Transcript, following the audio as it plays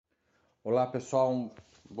Olá pessoal,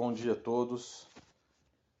 bom dia a todos.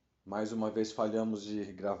 Mais uma vez falhamos de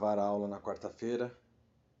gravar a aula na quarta-feira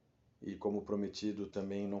e, como prometido,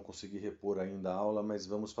 também não consegui repor ainda a aula, mas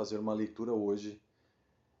vamos fazer uma leitura hoje.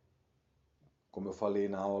 Como eu falei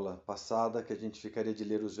na aula passada, que a gente ficaria de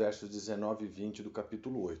ler os versos 19 e 20 do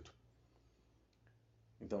capítulo 8.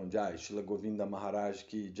 Então, Jai, Shila Govinda Maharaj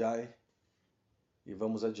Ki Jai, e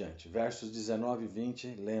vamos adiante. Versos 19 e 20,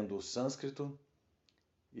 lendo o sânscrito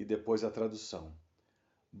e depois a tradução.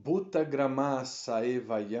 Bhuta grama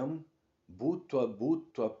saevayam bhutva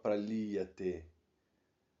bhutva praliyate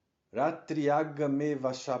ratriagame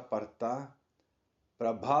vashaparta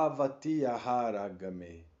prabhavati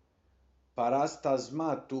aharagame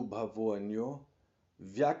parastasmatu bhavoanyo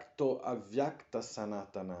vyakto avyakta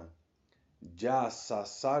sanatana jasa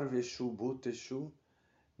sarveshu bhuteshu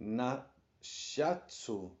na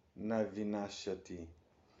shyatsu na vinashyati.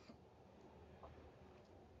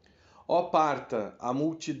 Ó Parta, a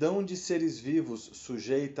multidão de seres vivos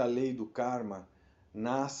sujeita à lei do karma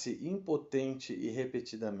nasce impotente e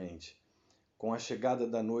repetidamente. Com a chegada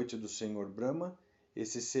da noite do Senhor Brahma,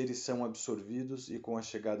 esses seres são absorvidos e com a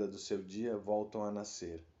chegada do seu dia voltam a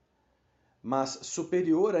nascer. Mas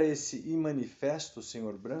superior a esse imanifesto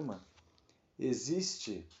Senhor Brahma,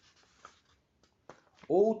 existe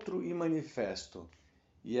outro imanifesto,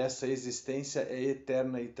 e essa existência é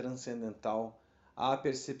eterna e transcendental à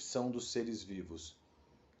percepção dos seres vivos.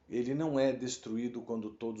 Ele não é destruído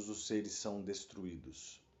quando todos os seres são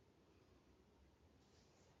destruídos.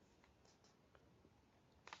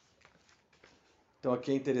 Então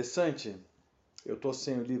aqui é interessante, eu estou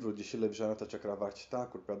sem o livro de Srila Vijayanath Chakravarti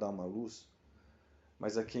Thakur para dar uma luz,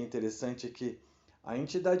 mas aqui é interessante que a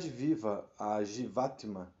entidade viva, a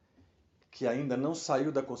Jivatma, que ainda não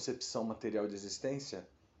saiu da concepção material de existência,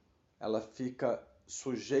 ela fica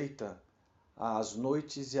sujeita às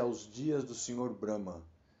noites e aos dias do Senhor Brahma.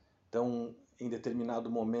 Então, em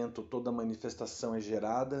determinado momento, toda manifestação é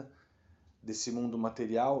gerada desse mundo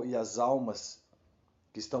material e as almas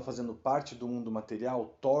que estão fazendo parte do mundo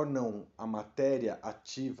material tornam a matéria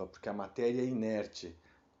ativa, porque a matéria é inerte.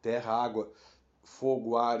 Terra, água,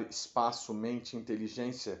 fogo, ar, espaço, mente,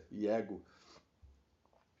 inteligência e ego.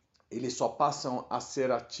 Eles só passam a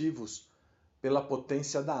ser ativos pela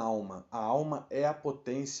potência da alma. A alma é a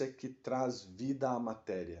potência que traz vida à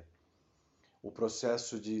matéria. O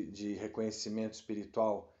processo de reconhecimento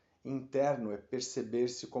espiritual interno é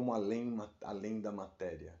perceber-se como além da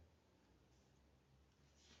matéria.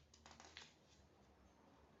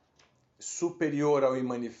 Superior ao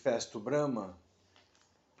imanifesto Brahma,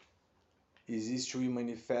 existe o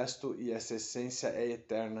imanifesto e essa essência é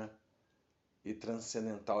eterna e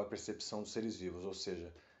transcendental à percepção dos seres vivos. Ou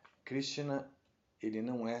seja, Krishna ele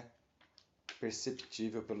não é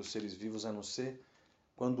perceptível pelos seres vivos a não ser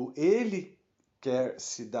quando ele quer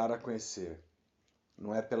se dar a conhecer.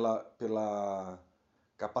 Não é pela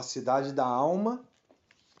capacidade da alma,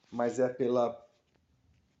 mas é pela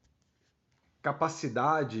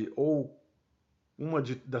capacidade ou uma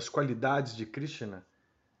das qualidades de Krishna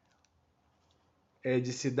é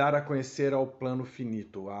de se dar a conhecer ao plano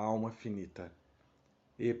finito, à alma finita.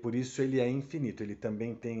 E por isso ele é infinito, ele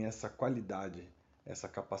também tem essa qualidade, essa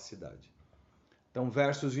capacidade. Então,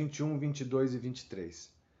 versos 21, 22 e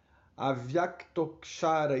 23.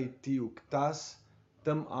 Avyaktokshara iti uktas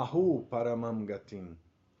tam ahu paramam gatim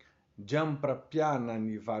jam prapyana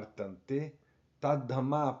nivartante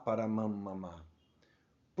tadhama paramam mama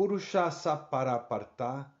purusha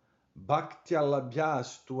saparaparta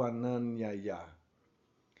bhaktyalabhyastu ananyaya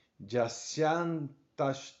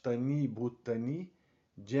jasyantashtani bhutani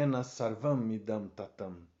jena sarvam idam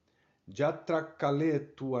tatam jatra kale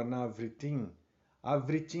tu anavritim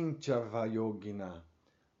avritim chavayogina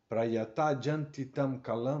prayata jantitam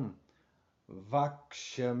kalam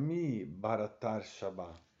vakshami bharatar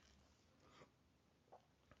shaba.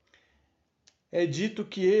 É dito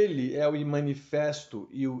que ele é o imanifesto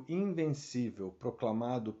e o invencível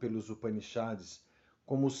proclamado pelos Upanishads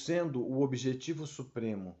como sendo o objetivo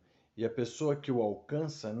supremo, e a pessoa que o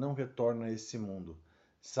alcança não retorna a esse mundo.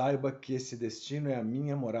 Saiba que esse destino é a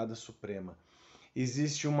minha morada suprema.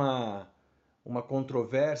 Existe uma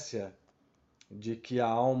controvérsia de que a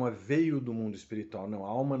alma veio do mundo espiritual. Não, a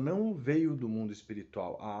alma não veio do mundo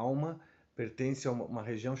espiritual. A alma pertence a uma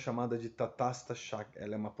região chamada de Tatastha Shakti.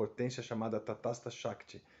 Ela é uma potência chamada Tatastha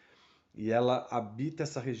Shakti. E ela habita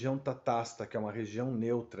essa região Tatastha, que é uma região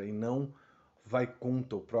neutra, e não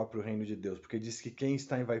Vaikunta, o próprio reino de Deus. Porque diz que quem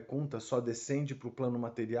está em Vaikunta só descende para o plano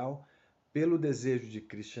material pelo desejo de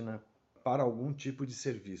Krishna para algum tipo de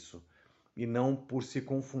serviço, e não por se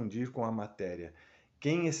confundir com a matéria.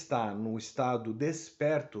 Quem está no estado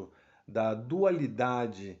desperto da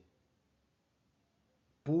dualidade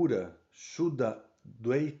pura, Shuddha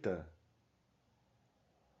Dvaita,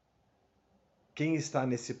 quem está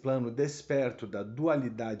nesse plano desperto da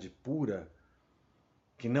dualidade pura,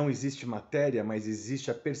 que não existe matéria, mas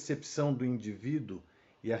existe a percepção do indivíduo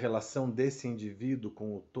e a relação desse indivíduo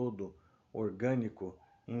com o todo orgânico,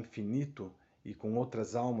 infinito, e com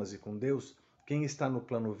outras almas e com Deus, quem está no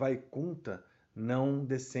plano Vaikunta não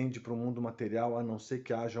descende para o mundo material a não ser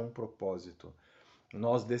que haja um propósito.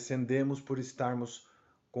 Nós descendemos por estarmos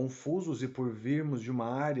confusos e por virmos de uma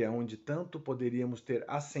área onde tanto poderíamos ter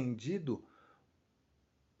ascendido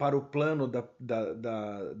para o plano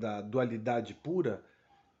da dualidade pura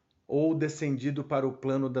ou descendido para o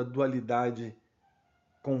plano da dualidade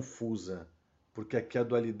confusa, porque aqui a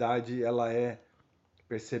dualidade ela é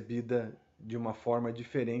percebida de uma forma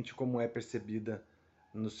diferente como é percebida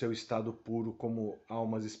no seu estado puro como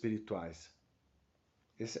almas espirituais.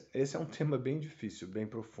 Esse é um tema bem difícil, bem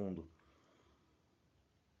profundo.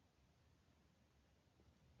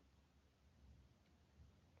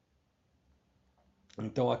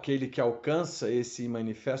 Então, aquele que alcança esse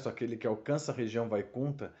manifesto, aquele que alcança a região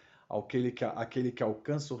Vaikunta, aquele que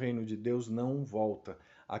alcança o reino de Deus não volta.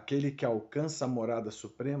 Aquele que alcança a morada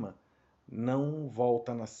suprema não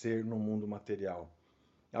volta a nascer no mundo material.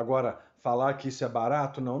 Agora, falar que isso é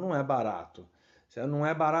barato? Não, não é barato. Não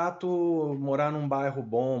é barato morar num bairro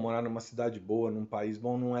bom, morar numa cidade boa, num país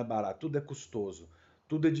bom, não é barato. Tudo é custoso,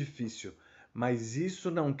 tudo é difícil. Mas isso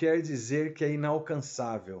não quer dizer que é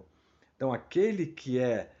inalcançável. Então, aquele que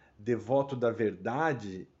é devoto da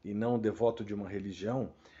verdade e não devoto de uma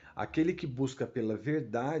religião, aquele que busca pela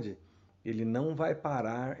verdade, ele não vai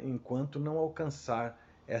parar enquanto não alcançar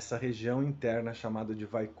essa região interna chamada de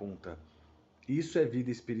Vaikunta. Isso é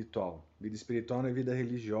vida espiritual. Vida espiritual não é vida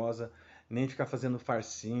religiosa, nem ficar fazendo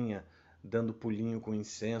farcinha, dando pulinho com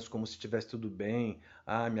incenso, como se estivesse tudo bem.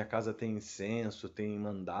 Ah, minha casa tem incenso, tem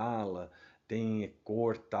mandala, tem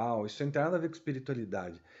cor, tal. Isso não tem nada a ver com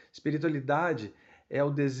espiritualidade. Espiritualidade é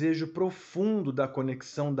o desejo profundo da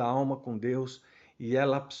conexão da alma com Deus, e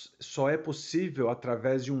ela só é possível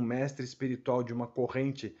através de um mestre espiritual, de uma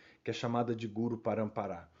corrente que é chamada de Guru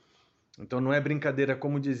Parampara. Então não é brincadeira,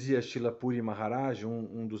 como dizia Srila Puri Maharaj,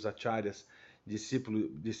 um dos acharyas,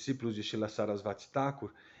 discípulos de Srila Sarasvati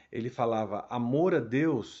Thakur, ele falava: amor a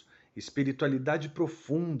Deus, espiritualidade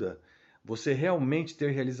profunda, você realmente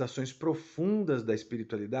ter realizações profundas da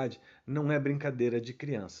espiritualidade, não é brincadeira de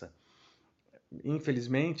criança.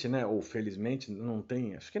 Infelizmente, né, ou felizmente, não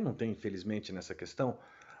tem, acho que não tem infelizmente nessa questão,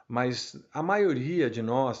 mas a maioria de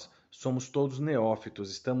nós somos todos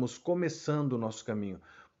neófitos, estamos começando o nosso caminho.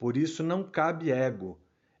 Por isso não cabe ego.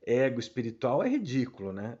 Ego espiritual é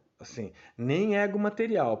ridículo, né? Assim, nem ego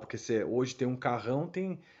material, porque você hoje tem um carrão,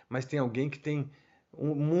 mas tem alguém que tem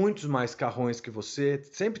muitos mais carrões que você,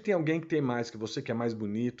 sempre tem alguém que tem mais que você, que é mais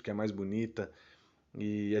bonito, que é mais bonita,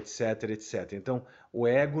 e etc, etc. Então, o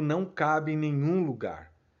ego não cabe em nenhum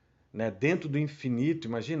lugar, né? Dentro do infinito,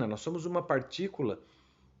 imagina, nós somos uma partícula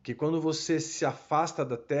que quando você se afasta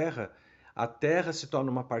da Terra, a Terra se torna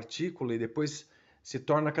uma partícula e depois se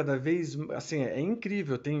torna cada vez, assim, é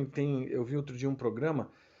incrível. Eu vi outro dia um programa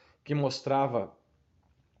que mostrava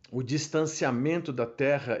o distanciamento da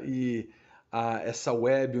Terra e essa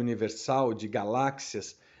web universal de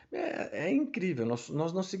galáxias. É incrível, nós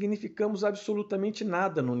não significamos absolutamente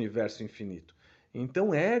nada no universo infinito.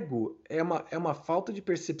 Então, ego é uma falta de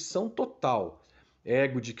percepção total.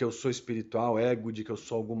 Ego de que eu sou espiritual, ego de que eu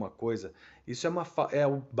sou alguma coisa. Isso é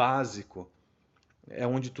o básico. É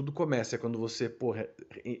onde tudo começa. É quando você, porra,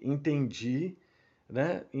 entendi,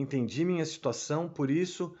 né? Entendi minha situação, por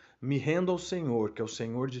isso me rendo ao Senhor, que é o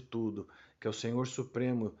Senhor de tudo, que é o Senhor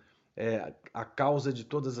Supremo, é a causa de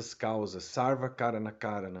todas as causas, Sarva Karana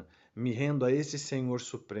Karana. Me rendo a esse Senhor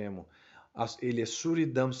Supremo. Ele é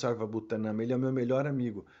Suridam Sarvabhutanam, ele é o meu melhor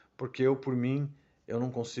amigo, porque por mim, eu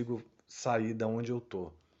não consigo sair da onde eu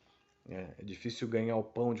tô. É difícil ganhar o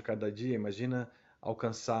pão de cada dia, imagina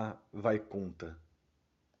alcançar Vaikunta.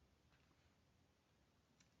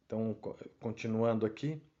 Então, continuando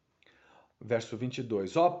aqui, verso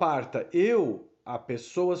 22. Ó Parta, eu, a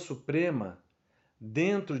pessoa suprema,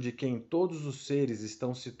 dentro de quem todos os seres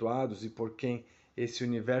estão situados e por quem esse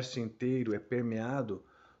universo inteiro é permeado,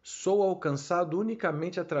 sou alcançado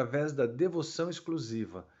unicamente através da devoção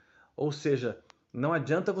exclusiva. Ou seja, não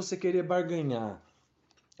adianta você querer barganhar,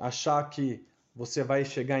 achar que você vai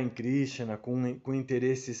chegar em Krishna com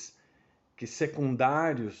interesses que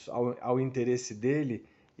secundários ao interesse dele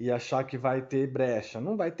e achar que vai ter brecha.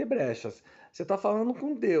 Não vai ter brechas. Você está falando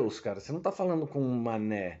com Deus, cara. Você não está falando com um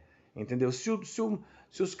mané. Entendeu? Se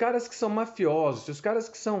os caras que são mafiosos, se os caras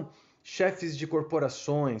que são chefes de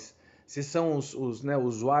corporações, se são os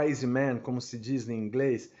wise men, como se diz em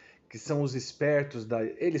inglês, que são os espertos,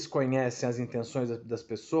 eles conhecem as intenções das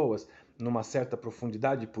pessoas numa certa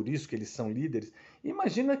profundidade, por isso que eles são líderes.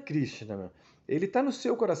 Imagina Krishna, meu. Ele está no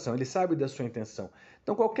seu coração, ele sabe da sua intenção.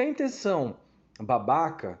 Então, qualquer intenção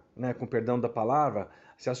babaca, né, com perdão da palavra,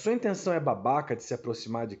 se a sua intenção é babaca de se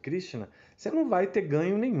aproximar de Krishna, você não vai ter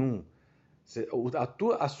ganho nenhum.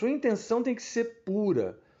 A sua intenção tem que ser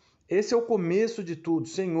pura. Esse é o começo de tudo.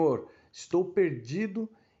 Senhor, estou perdido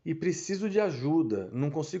e preciso de ajuda. Não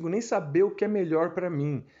consigo nem saber o que é melhor para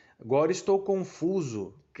mim. Agora estou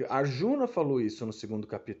confuso. Arjuna falou isso no 2º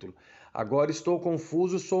capítulo. Agora estou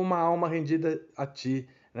confuso, sou uma alma rendida a ti,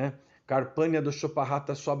 né? Karpanya do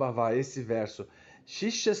Chopahata Swabhava, esse verso.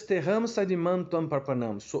 Shishyasterham sadimam tam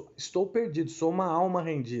parpanam. Estou perdido, sou uma alma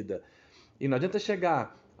rendida. E não adianta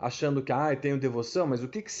chegar achando que, tenho devoção, mas o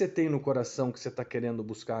que você tem no coração que você está querendo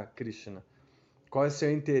buscar, Krishna? Qual é o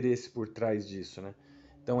seu interesse por trás disso, né?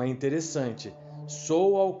 Então é interessante.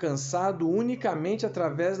 Sou alcançado unicamente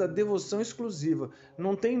através da devoção exclusiva.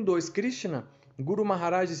 Não tem dois. Krishna, Guru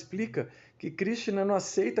Maharaj explica que Krishna não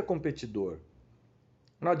aceita competidor.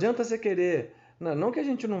 Não adianta você querer. Não que a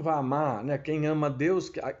gente não vá amar, né? Quem ama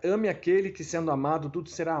Deus, ame aquele que sendo amado, tudo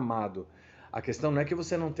será amado. A questão não é que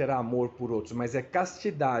você não terá amor por outros, mas é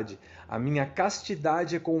castidade. A minha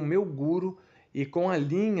castidade é com o meu Guru e com a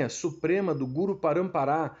linha suprema do Guru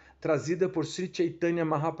Parampara, trazida por Sri Chaitanya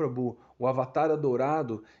Mahaprabhu, o avatar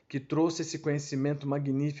adorado que trouxe esse conhecimento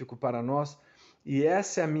magnífico para nós. E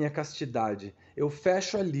essa é a minha castidade. Eu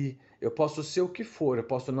fecho ali. Eu posso ser o que for, eu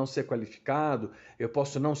posso não ser qualificado, eu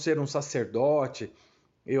posso não ser um sacerdote.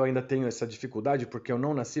 Eu ainda tenho essa dificuldade porque eu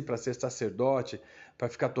não nasci para ser sacerdote, para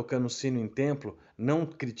ficar tocando sino em templo. Não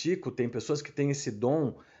critico, tem pessoas que têm esse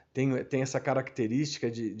dom, tem essa característica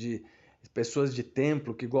de pessoas de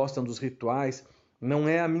templo que gostam dos rituais. Não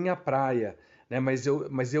é a minha praia, né? Mas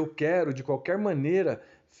eu quero, de qualquer maneira,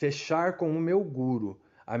 fechar com o meu guru.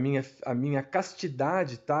 A minha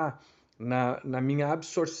castidade está na minha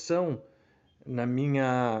absorção, na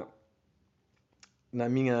minha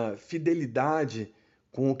fidelidade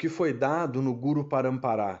com o que foi dado no Guru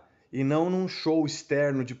Parampara, e não num show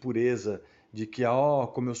externo de pureza, de que,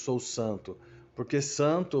 como eu sou santo. Porque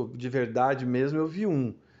santo, de verdade mesmo, eu vi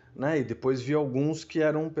um, né? E depois vi alguns que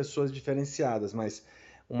eram pessoas diferenciadas, mas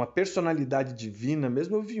uma personalidade divina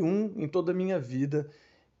mesmo, eu vi um em toda a minha vida,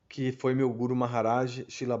 que foi meu Guru Maharaj,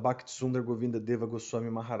 Srila Bhaktisundar Govinda Deva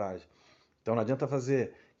Goswami Maharaj. Então não adianta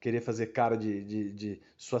querer fazer cara de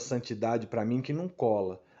sua santidade para mim que não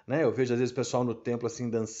cola. Né? Eu vejo às vezes o pessoal no templo assim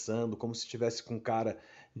dançando, como se estivesse com cara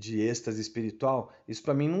de êxtase espiritual. Isso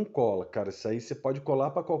para mim não cola, cara. Isso aí você pode colar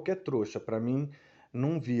para qualquer trouxa. Para mim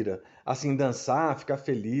não vira. Assim, dançar, ficar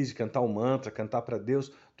feliz, cantar o mantra, cantar para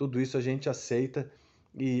Deus, tudo isso a gente aceita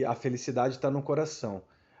e a felicidade está no coração.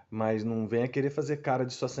 Mas não venha querer fazer cara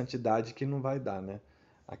de sua santidade que não vai dar, né?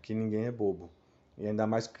 Aqui ninguém é bobo. E ainda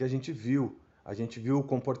mais porque a gente viu o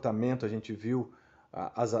comportamento, a gente viu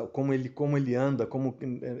como ele anda,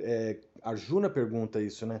 Arjuna pergunta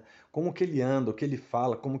isso, né? Como que ele anda, o que ele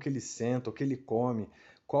fala, como que ele senta, o que ele come,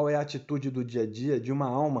 qual é a atitude do dia a dia de uma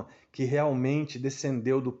alma que realmente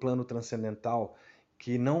descendeu do plano transcendental,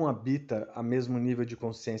 que não habita a mesmo nível de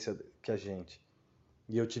consciência que a gente.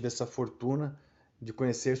 E eu tive essa fortuna de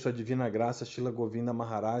conhecer sua divina graça, Srila Govinda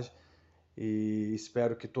Maharaj, e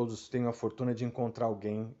espero que todos tenham a fortuna de encontrar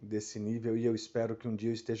alguém desse nível, e eu espero que um dia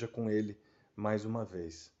eu esteja com ele mais uma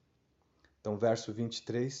vez. Então, verso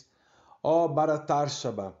 23. Ó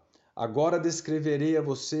Bharatarshaba, agora descreverei a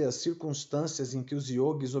você as circunstâncias em que os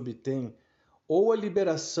yogis obtêm ou a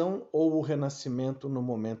liberação ou o renascimento no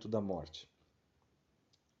momento da morte.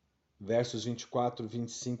 Versos 24,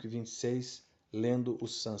 25 e 26, lendo o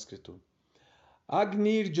sânscrito.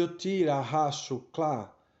 Agnir Jyotir Aha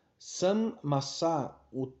Shukla Sam Masa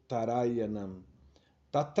Uttarayanam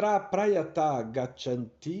Tatra Prayata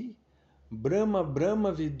Gachanti Brahma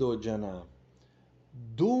Brahma Vidojana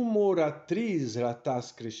Dumoratris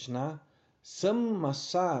Ratas Krishna Sam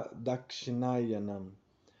Masa Dakshinayanam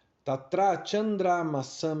Tatra Chandra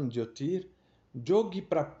Masam Jyotir Jogi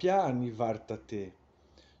Prapya Nivartate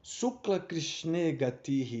Sukla Krishne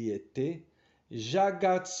Gatihi Ete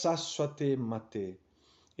Jagat Saswate Mate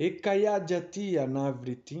Ekaya Jati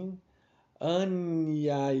Anavritim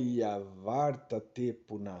Anyaya Vartate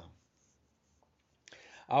Puna.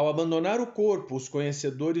 Ao abandonar o corpo, os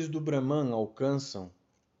conhecedores do Brahman alcançam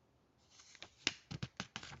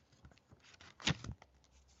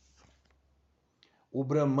o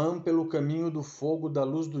Brahman pelo caminho do fogo, da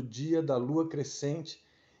luz do dia, da lua crescente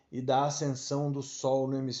e da ascensão do sol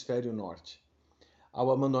no hemisfério norte. Ao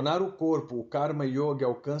abandonar o corpo, o Karma Yoga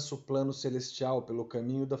alcança o plano celestial pelo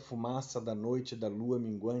caminho da fumaça da noite da lua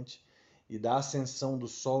minguante e da ascensão do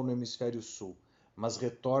sol no hemisfério sul, mas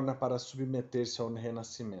retorna para submeter-se ao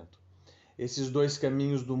renascimento. Esses dois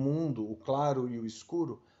caminhos do mundo, o claro e o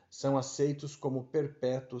escuro, são aceitos como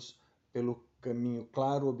perpétuos pelo caminho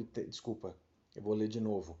claro Desculpa, eu vou ler de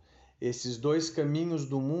novo. Esses dois caminhos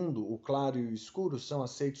do mundo, o claro e o escuro, são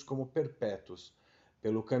aceitos como perpétuos.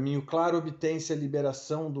 Pelo caminho claro obtém-se a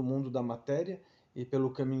liberação do mundo da matéria e pelo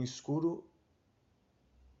caminho escuro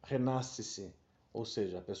renasce-se, ou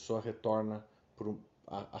seja, a pessoa retorna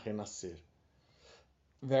a renascer.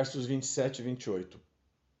 Versos 27 e 28.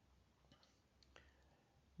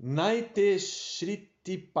 Naite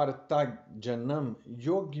shriti partagjanam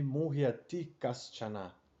yogi muhyati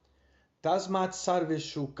kaschana tasmat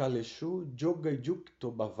sarveshu kaleshu yoga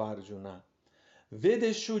yukto bhavarjuna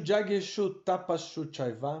vedeshu jageshu tapashu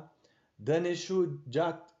chaiva daneshu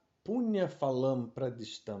jat punya phalam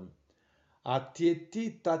pradishtam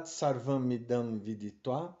atyeti tat sarvam midam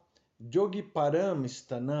viditva yogi param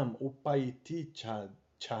stanam upayiti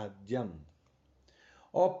chadyam.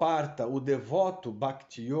 Ó Partha, o devoto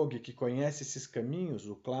Bhakti Yogi que conhece esses caminhos,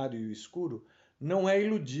 o claro e o escuro, não é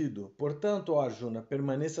iludido. Portanto, ó Arjuna,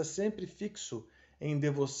 permaneça sempre fixo em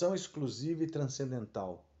devoção exclusiva e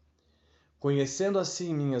transcendental. Conhecendo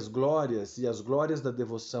assim minhas glórias e as glórias da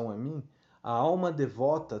devoção a mim, a alma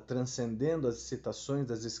devota, transcendendo as citações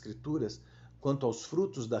das Escrituras quanto aos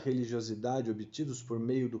frutos da religiosidade obtidos por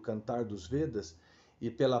meio do cantar dos Vedas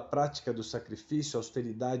e pela prática do sacrifício,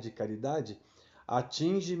 austeridade e caridade,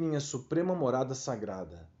 atinge minha suprema morada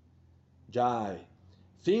sagrada. Jai.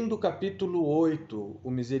 Fim do capítulo 8,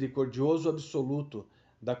 o misericordioso absoluto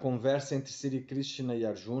da conversa entre Sri Krishna e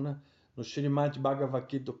Arjuna, no Srimad Bhagavad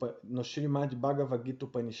Gita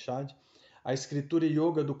Upanishad, a escritura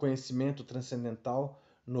yoga do conhecimento transcendental,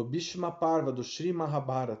 no Bhishma Parva do Sri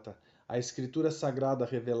Mahabharata, a escritura sagrada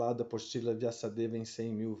revelada por Srila Vyasadeva em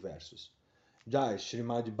 100.000 versos. Jai,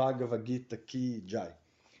 Srimad Bhagavad Gita Ki Jai.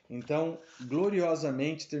 Então,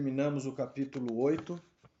 gloriosamente terminamos o capítulo 8,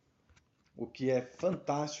 o que é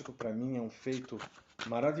fantástico para mim, é um feito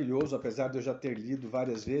maravilhoso, apesar de eu já ter lido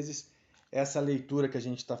várias vezes. Essa leitura que a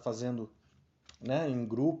gente está fazendo, né, em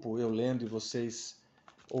grupo, eu lendo e vocês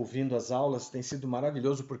ouvindo as aulas, tem sido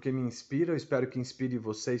maravilhoso porque me inspira, eu espero que inspire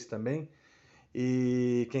vocês também.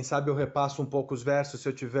 E quem sabe eu repasso um pouco os versos, se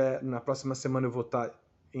eu tiver, na próxima semana eu vou estar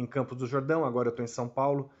em Campos do Jordão, agora eu estou em São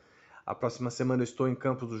Paulo. A próxima semana eu estou em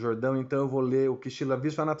Campos do Jordão, então eu vou ler o que Srila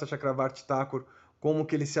Vishwanatha Chakravarti Thakur, como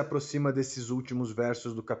que ele se aproxima desses últimos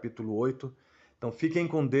versos do capítulo 8. Então fiquem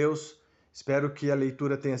com Deus, espero que a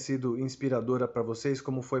leitura tenha sido inspiradora para vocês,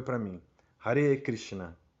 como foi para mim. Hare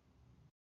Krishna.